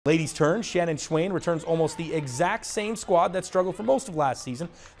Ladies' turn. Shannon Schwain returns almost the exact same squad that struggled for most of last season.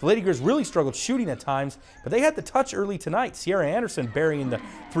 The Lady Griz really struggled shooting at times, but they had the touch early tonight. Sierra Anderson burying the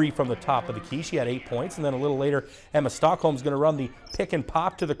three from the top of the key. She had 8 points, and then a little later, Emma Stockholm's going to run the pick and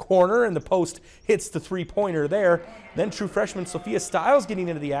pop to the corner, and the post hits the three-pointer there. Then true freshman Sophia Stiles getting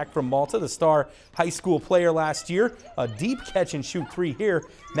into the act from Malta, the star high school player last year. A deep catch-and-shoot three here.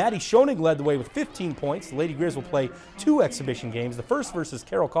 Maddie Schoening led the way with 15 points. The Lady Griz will play 2 exhibition games, the first versus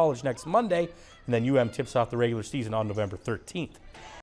Carroll College next Monday, and then UM tips off the regular season on November 13th.